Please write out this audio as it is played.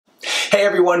Hey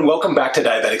everyone, welcome back to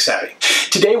Diabetic Savvy.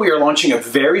 Today we are launching a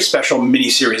very special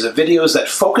mini-series of videos that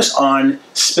focus on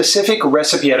specific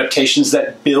recipe adaptations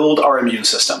that build our immune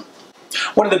system.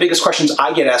 One of the biggest questions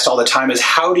I get asked all the time is,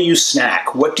 how do you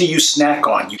snack? What do you snack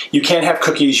on? You can't have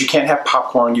cookies, you can't have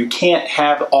popcorn, you can't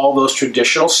have all those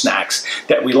traditional snacks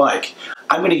that we like.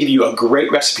 I'm going to give you a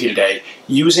great recipe today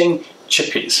using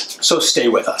chickpeas, so stay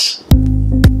with us.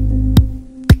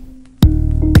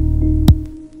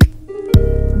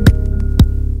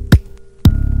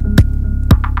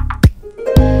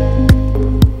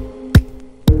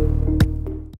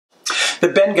 The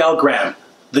Bengal gram,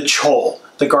 the chole,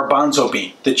 the garbanzo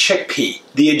bean, the chickpea,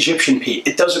 the Egyptian pea,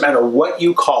 it doesn't matter what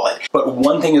you call it, but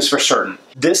one thing is for certain.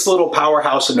 This little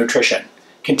powerhouse of nutrition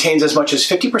contains as much as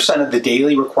 50% of the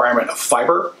daily requirement of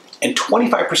fiber and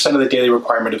 25% of the daily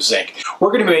requirement of zinc. We're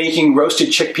going to be making roasted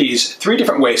chickpeas 3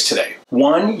 different ways today.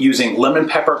 1, using lemon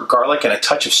pepper, garlic, and a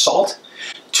touch of salt.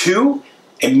 2,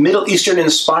 a Middle Eastern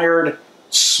inspired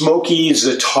smoky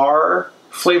za'atar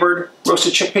flavored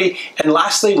roasted chickpea. And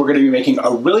lastly, we're going to be making a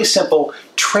really simple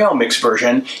trail mix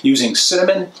version using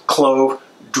cinnamon, clove,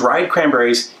 dried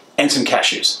cranberries, and some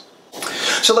cashews.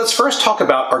 So let's first talk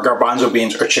about our garbanzo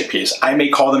beans or chickpeas. I may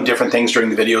call them different things during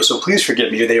the video, so please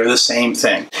forgive me, they are the same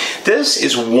thing. This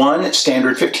is one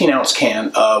standard 15-ounce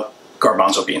can of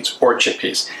garbanzo beans or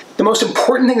chickpeas. The most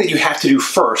important thing that you have to do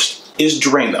first is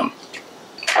drain them.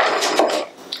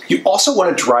 You also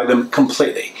want to dry them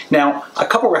completely. Now, a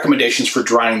couple recommendations for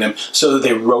drying them so that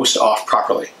they roast off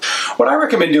properly. What I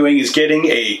recommend doing is getting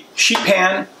a sheet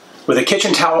pan with a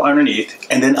kitchen towel underneath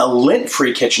and then a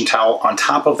lint-free kitchen towel on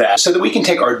top of that so that we can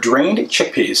take our drained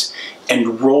chickpeas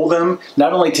and roll them,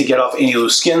 not only to get off any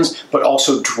loose skins, but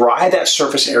also dry that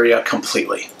surface area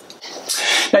completely.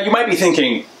 Now you might be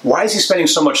thinking, why is he spending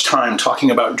so much time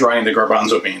talking about drying the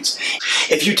garbanzo beans?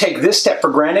 If you take this step for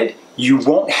granted, you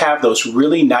won't have those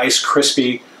really nice,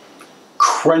 crispy,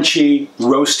 crunchy,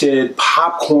 roasted,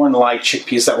 popcorn-like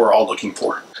chickpeas that we're all looking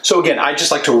for. So again, I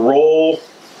just like to roll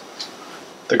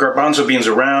the garbanzo beans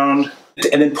around,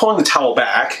 and then pulling the towel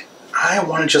back, I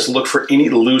want to just look for any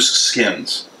loose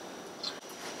skins.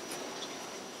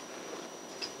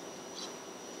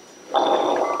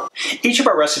 Each of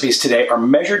our recipes today are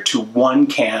measured to 1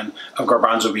 can of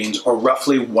garbanzo beans, or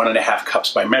roughly 1.5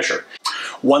 cups by measure.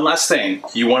 One last thing,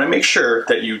 you want to make sure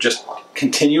that you just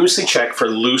continuously check for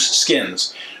loose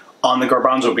skins on the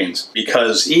garbanzo beans,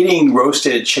 because eating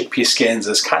roasted chickpea skins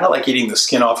is kind of like eating the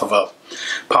skin off of a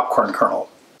popcorn kernel.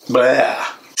 Blah.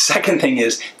 Second thing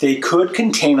is, they could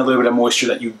contain a little bit of moisture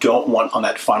that you don't want on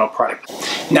that final product.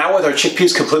 Now with our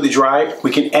chickpeas completely dry,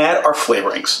 we can add our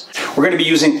flavorings. We're going to be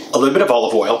using a little bit of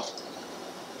olive oil.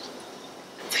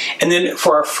 And then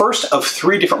for our first of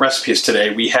 3 different recipes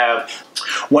today, we have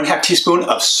 1/2 teaspoon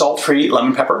of salt-free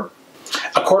lemon pepper,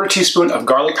 1/4 teaspoon of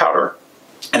garlic powder,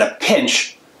 and a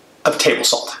pinch of table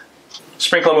salt.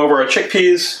 Sprinkle them over our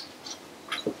chickpeas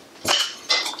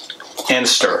and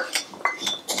stir.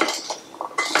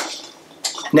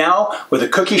 Now, with a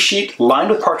cookie sheet lined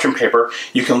with parchment paper,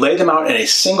 you can lay them out in a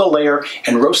single layer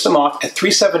and roast them off at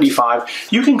 375.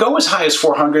 You can go as high as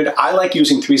 400. I like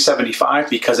using 375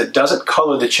 because it doesn't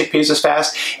color the chickpeas as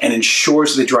fast and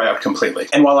ensures they dry out completely.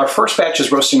 And while our first batch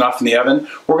is roasting off in the oven,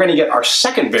 we're going to get our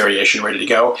second variation ready to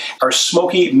go, our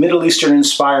smoky Middle Eastern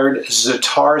inspired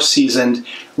za'atar seasoned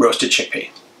roasted chickpea.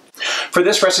 For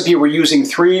this recipe, we're using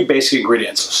 3 basic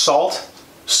ingredients: salt,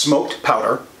 smoked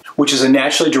powder, which is a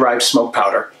naturally derived smoked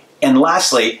powder, and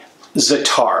lastly,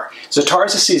 za'atar. Za'atar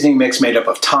is a seasoning mix made up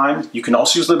of thyme, you can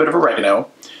also use a little bit of oregano,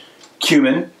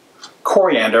 cumin,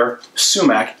 coriander,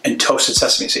 sumac, and toasted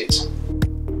sesame seeds.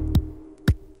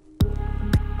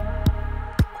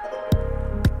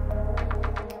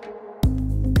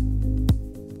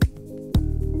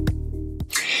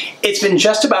 It's been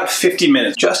just about 50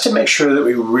 minutes just to make sure that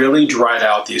we really dried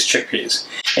out these chickpeas.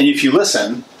 And if you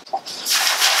listen,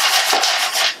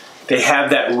 they have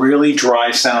that really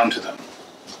dry sound to them.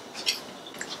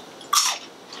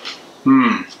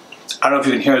 I don't know if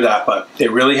you can hear that, but they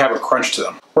really have a crunch to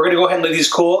them. We're going to go ahead and let these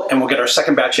cool, and we'll get our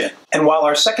second batch in. And while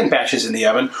our second batch is in the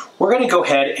oven, we're going to go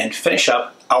ahead and finish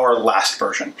up our last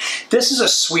version. This is a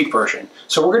sweet version,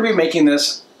 so we're going to be making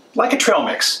this like a trail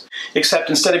mix, except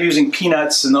instead of using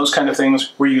peanuts and those kind of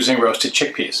things, we're using roasted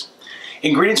chickpeas.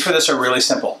 Ingredients for this are really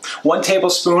simple. 1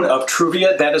 tablespoon of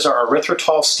Truvia, that is our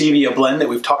erythritol stevia blend that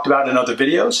we've talked about in other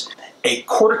videos.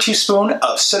 1/4 teaspoon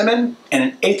of cinnamon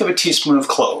and 1/8 of a teaspoon of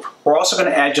clove. We're also going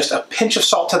to add just a pinch of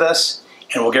salt to this,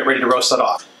 and we'll get ready to roast that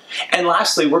off. And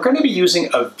lastly, we're going to be using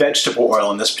a vegetable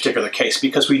oil in this particular case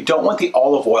because we don't want the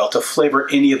olive oil to flavor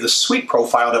any of the sweet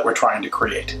profile that we're trying to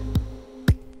create.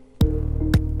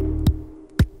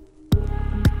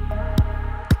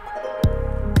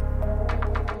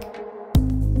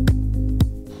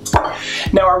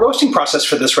 roasting process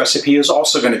for this recipe is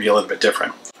also going to be a little bit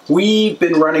different. We've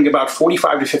been running about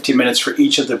 45 to 50 minutes for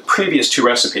each of the previous two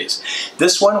recipes.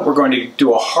 This one, we're going to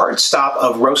do a hard stop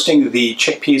of roasting the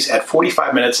chickpeas at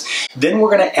 45 minutes. Then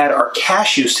we're going to add our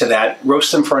cashews to that,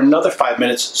 roast them for another 5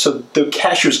 minutes so the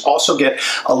cashews also get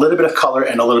a little bit of color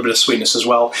and a little bit of sweetness as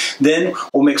well. Then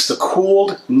we'll mix the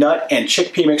cooled nut and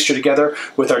chickpea mixture together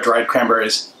with our dried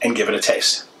cranberries and give it a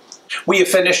taste. We have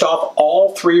finished off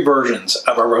all three versions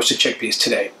of our roasted chickpeas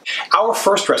today. Our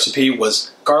first recipe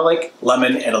was garlic,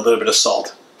 lemon, and a little bit of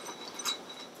salt.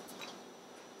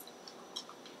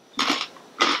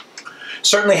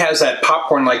 Certainly has that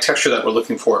popcorn-like texture that we're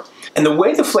looking for. And the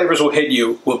way the flavors will hit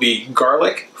you will be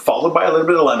garlic, followed by a little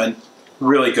bit of lemon.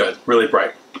 Really good, really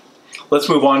bright. Let's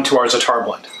move on to our za'atar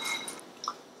blend.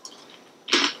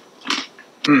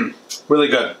 Really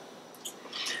good.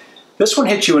 This one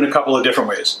hits you in a couple of different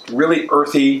ways. Really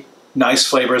earthy, nice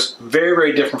flavors, very,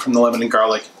 very different from the lemon and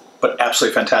garlic, but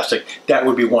absolutely fantastic. That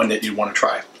would be one that you'd want to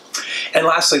try. And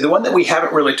lastly, the one that we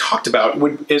haven't really talked about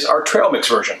is our trail mix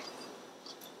version.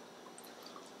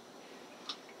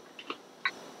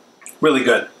 Really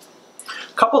good.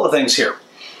 Couple of things here.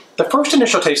 The first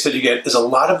initial taste that you get is a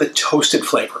lot of the toasted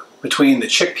flavor between the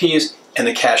chickpeas and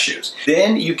the cashews.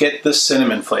 Then you get the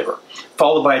cinnamon flavor,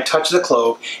 followed by a touch of the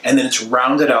clove, and then it's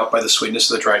rounded out by the sweetness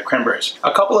of the dried cranberries.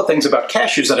 A couple of things about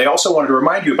cashews that I also wanted to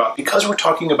remind you about because we're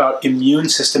talking about immune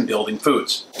system building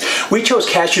foods. We chose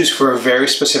cashews for a very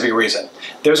specific reason.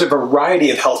 There's a variety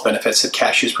of health benefits that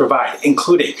cashews provide,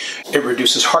 including it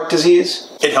reduces heart disease,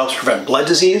 it helps prevent blood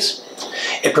disease,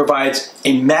 it provides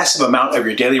a massive amount of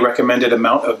your daily recommended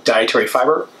amount of dietary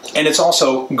fiber, and it's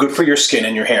also good for your skin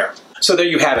and your hair. So there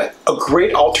you have it, a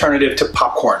great alternative to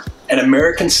popcorn, an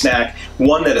American snack,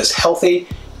 one that is healthy,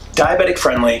 diabetic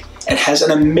friendly, and has an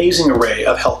amazing array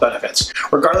of health benefits,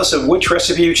 regardless of which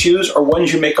recipe you choose or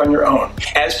ones you make on your own.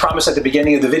 As promised at the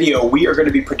beginning of the video, we are going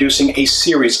to be producing a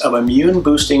series of immune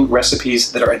boosting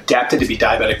recipes that are adapted to be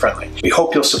diabetic friendly. We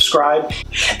hope you'll subscribe,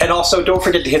 and also don't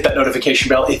forget to hit that notification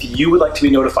bell if you would like to be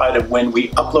notified of when we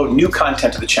upload new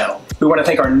content to the channel. We want to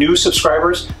thank our new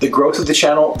subscribers. The growth of the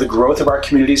channel, the growth of our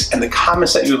communities, and the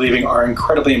comments that you're leaving are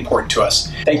incredibly important to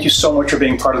us. Thank you so much for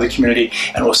being part of the community,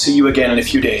 and we'll see you again in a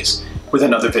few days with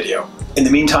another video. In the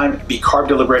meantime, be carb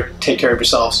deliberate, take care of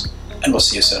yourselves, and we'll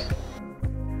see you soon.